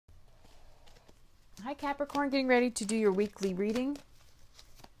Hi, Capricorn, getting ready to do your weekly reading.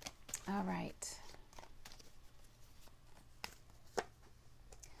 All right.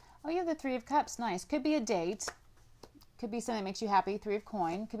 Oh, you have the Three of Cups. Nice. Could be a date. Could be something that makes you happy. Three of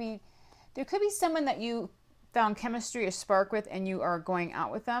Coin. There could be someone that you found chemistry, a spark with, and you are going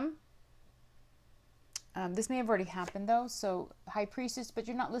out with them. This may have already happened, though. So, High Priestess, but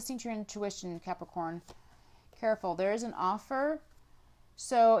you're not listening to your intuition, Capricorn. Careful. There is an offer.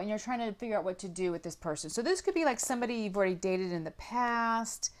 So, and you're trying to figure out what to do with this person. So this could be like somebody you've already dated in the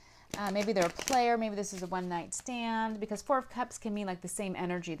past. Maybe they're a player. Maybe this is a one-night stand. Because Four of Cups can mean like the same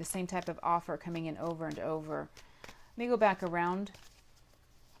energy, the same type of offer coming in over and over. Let me go back around.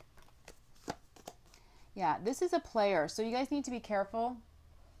 Yeah, this is a player. So you guys need to be careful.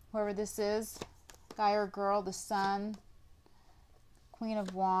 Whoever this is, guy or girl, the Sun, Queen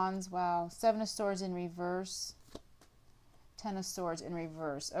of Wands. Wow, Seven of Swords in reverse. Ten of Swords in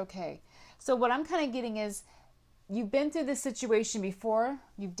reverse. Okay. So what I'm kind of getting is you've been through this situation before.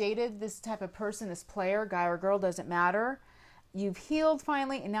 You've dated this type of person, this player, guy or girl, doesn't matter. You've healed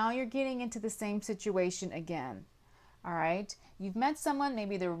finally, and now you're getting into the same situation again. All right. You've met someone.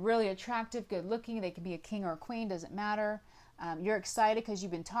 Maybe they're really attractive, good looking. They can be a king or a queen, doesn't matter. You're excited because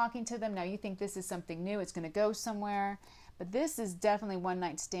you've been talking to them. Now you think this is something new. It's going to go somewhere. But this is definitely one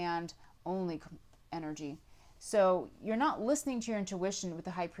night stand only energy. So you're not listening to your intuition with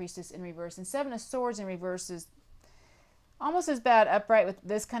the High Priestess in reverse. And Seven of Swords in reverse is almost as bad upright with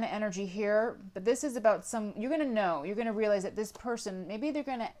this kind of energy here. But this is about you're going to know. You're going to realize that this person, maybe they're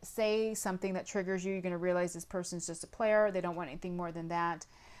going to say something that triggers you. You're going to realize this person's just a player. They don't want anything more than that.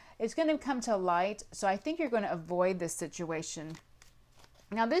 It's going to come to light. So I think you're going to avoid this situation.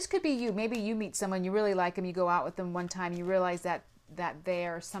 Now this could be you. Maybe you meet someone, you really like them. You go out with them one time. You realize that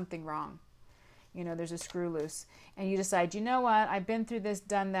there's something wrong. You know, there's a screw loose. And you decide, you know what? I've been through this,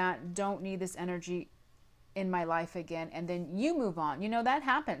 done that. Don't need this energy in my life again. And then you move on. You know, that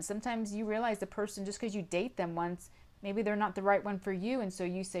happens. Sometimes you realize the person, just because you date them once, maybe they're not the right one for you. And so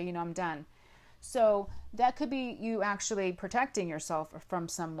you say, you know, I'm done. So that could be you actually protecting yourself from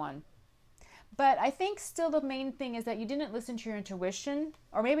someone. But I think still the main thing is that you didn't listen to your intuition.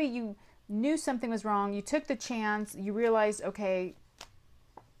 Or maybe you knew something was wrong. You took the chance. You realized, okay,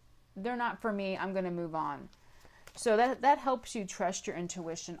 they're not for me. I'm going to move on. So that helps you trust your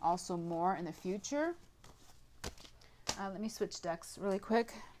intuition also more in the future. Let me switch decks really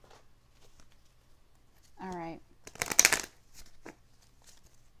quick. All right. Let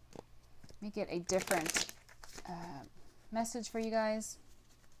me get a different message for you guys.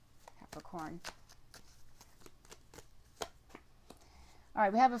 Capricorn. All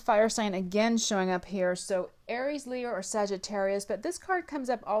right, we have a fire sign again showing up here. So Aries, Leo, or Sagittarius. But this card comes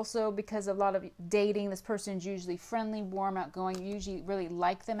up also because of a lot of dating. This person's usually friendly, warm, outgoing. You usually really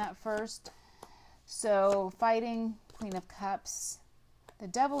like them at first. So fighting, Queen of Cups, the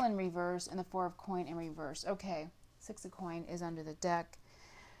Devil in reverse, and the Four of Coin in reverse. Okay, Six of Coin is under the deck.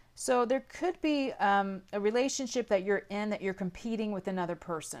 So there could be a relationship that you're in that you're competing with another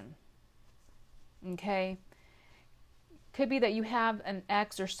person. Okay. Could be that you have an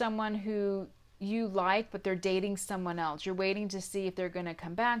ex or someone who you like, but they're dating someone else. You're waiting to see if they're going to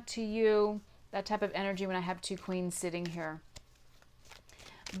come back to you. That type of energy when I have two queens sitting here.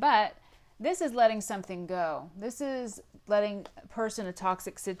 But this is letting something go. This is letting a person, a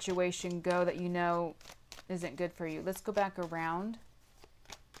toxic situation go that you know isn't good for you. Let's go back around.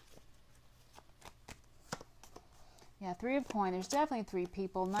 Yeah, Three of Coin. There's definitely three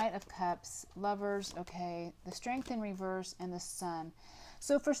people. Knight of Cups, Lovers, okay. The Strength in reverse, and the Sun.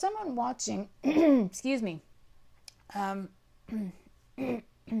 So for someone watching, excuse me. It's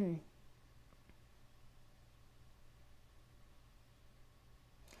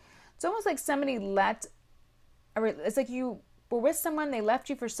almost like somebody it's like you were with someone, they left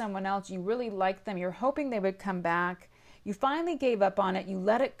you for someone else. You really liked them. You're hoping they would come back. You finally gave up on it. You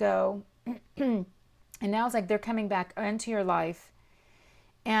let it go. And now it's like they're coming back into your life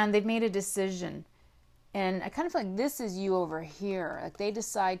and they've made a decision. And I kind of feel like this is you over here. Like they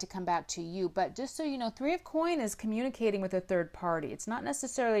decide to come back to you. But just so you know, Three of Coin is communicating with a third party. It's not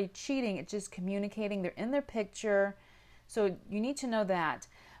necessarily cheating. It's just communicating. They're in their picture. So you need to know that.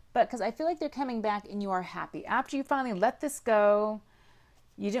 But because I feel like they're coming back and you are happy. After you finally let this go,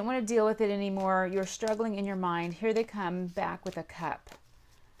 you didn't want to deal with it anymore. You're struggling in your mind. Here they come back with a cup.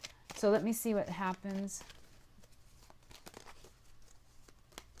 So let me see what happens.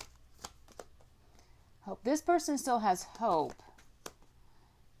 Hope. This person still has hope.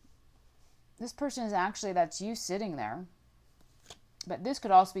 This person is actually, that's you sitting there. But this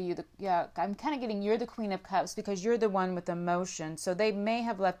could also be you. Yeah, I'm kind of getting you're the Queen of Cups because you're the one with emotion. So they may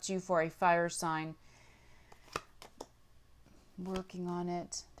have left you for a fire sign Working on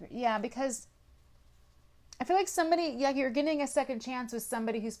it. Yeah, because I feel like somebody, yeah, you're getting a second chance with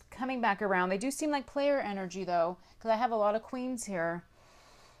somebody who's coming back around. They do seem like player energy, though, because I have a lot of queens here.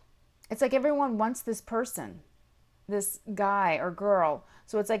 It's like everyone wants this person, this guy or girl.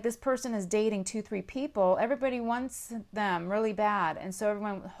 So it's like this person is dating 2, 3 people. Everybody wants them really bad. And so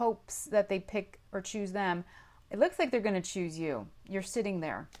everyone hopes that they pick or choose them. It looks like they're going to choose you. You're sitting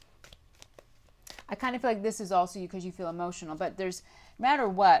there. I kind of feel like this is also you because you feel emotional. But there's, no matter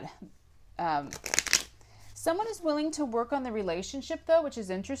what, someone is willing to work on the relationship, though, which is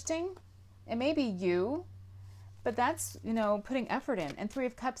interesting. It may be you. But that's, you know, putting effort in. And 3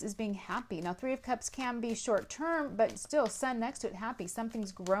 of Cups is being happy. Now, 3 of Cups can be short term, but still, sun next to it, happy.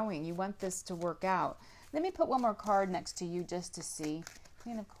 Something's growing. You want this to work out. Let me put one more card next to you just to see.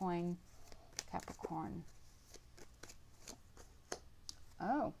 Queen of Coin, Capricorn.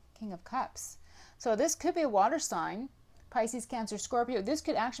 Oh, King of Cups. So this could be a water sign. Pisces, Cancer, Scorpio. This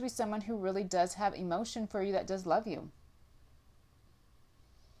could actually be someone who really does have emotion for you, that does love you.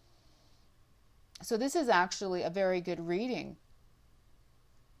 So this is actually a very good reading.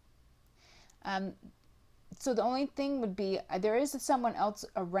 So the only thing would be, there is someone else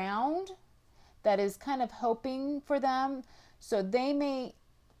around that is kind of hoping for them. So they may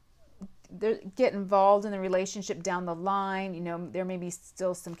get involved in the relationship down the line. You know, there may be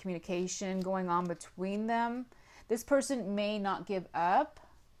still some communication going on between them. This person may not give up.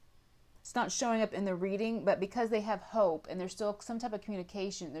 It's not showing up in the reading, but because they have hope and there's still some type of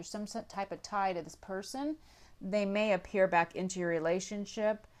communication, there's some type of tie to this person, they may appear back into your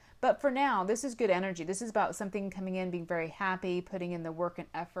relationship. But for now, this is good energy. This is about something coming in, being very happy, putting in the work and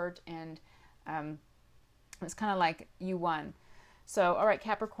effort, and it's kind of like you won. So, all right,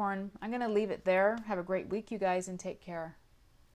 Capricorn, I'm going to leave it there. Have a great week, you guys, and take care.